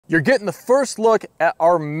You're getting the first look at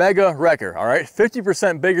our mega wrecker, all right?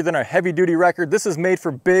 50% bigger than our heavy duty wrecker. This is made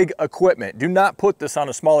for big equipment. Do not put this on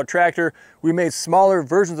a smaller tractor. We made smaller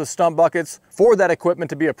versions of stump buckets for that equipment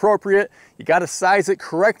to be appropriate. You gotta size it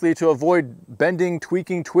correctly to avoid bending,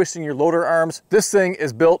 tweaking, twisting your loader arms. This thing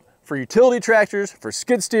is built for utility tractors, for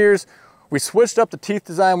skid steers. We switched up the teeth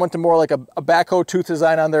design, went to more like a backhoe tooth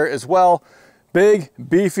design on there as well. Big,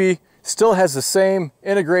 beefy. Still has the same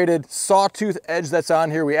integrated sawtooth edge that's on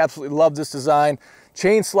here. We absolutely love this design.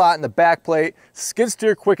 Chain slot in the back plate, skid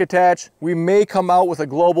steer quick attach. We may come out with a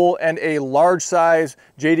global and a large size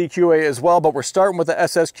JDQA as well, but we're starting with the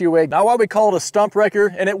SSQA. Now, why we call it a stump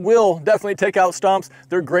wrecker, and it will definitely take out stumps.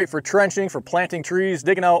 They're great for trenching, for planting trees,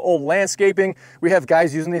 digging out old landscaping. We have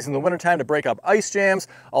guys using these in the wintertime to break up ice jams.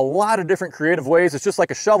 A lot of different creative ways. It's just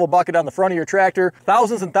like a shovel bucket on the front of your tractor.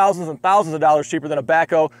 Thousands and thousands and thousands of dollars cheaper than a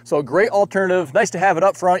backhoe. So a great alternative. Nice to have it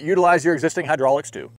up front. Utilize your existing hydraulics too.